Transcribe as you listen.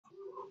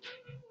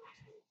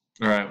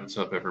All right, what's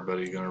up,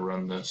 everybody? Going to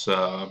run this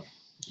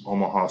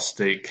Omaha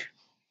steak.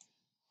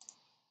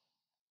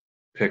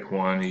 Pick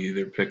one. You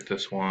either pick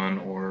this one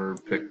or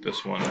pick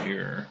this one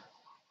here.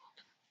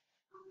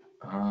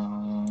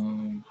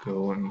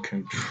 Go and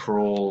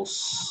Control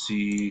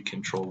C,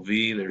 Control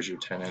V. There's your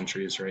 10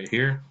 entries right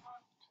here.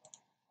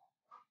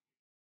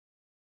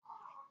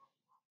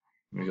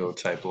 Let me go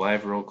type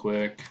live real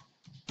quick.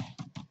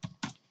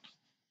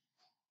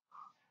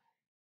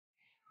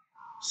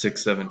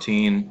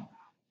 617,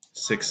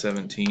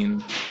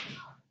 617,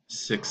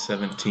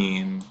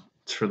 617.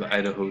 It's for the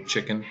Idaho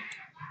Chicken.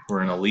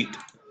 We're an elite.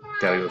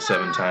 Gotta go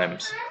 7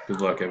 times.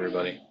 Good luck,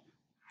 everybody.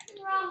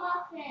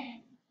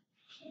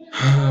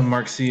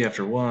 Mark C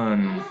after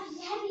 1.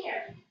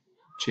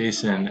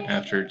 Jason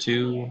after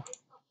 2.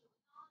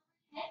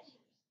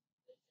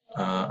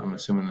 I'm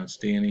assuming that's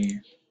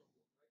Danny.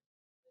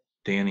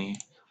 Danny.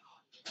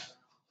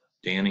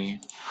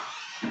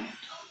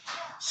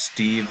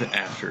 Steve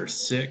after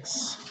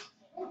 6.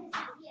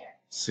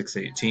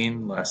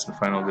 618. Last and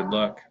final good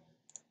luck.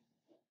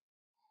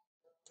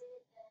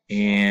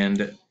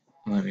 And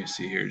let me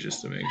see here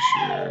just to make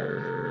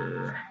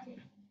sure.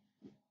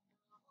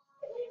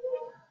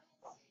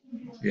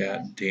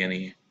 Yeah,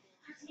 Danny.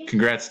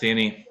 Congrats,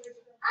 Danny.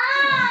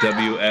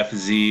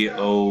 WFZOYU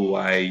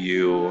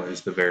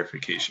is the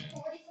verification.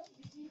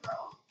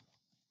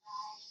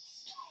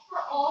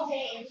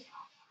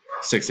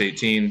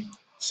 618,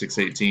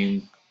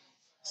 618,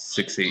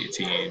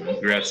 618.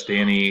 Congrats,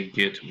 Danny.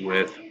 Get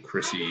with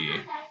Chrissy.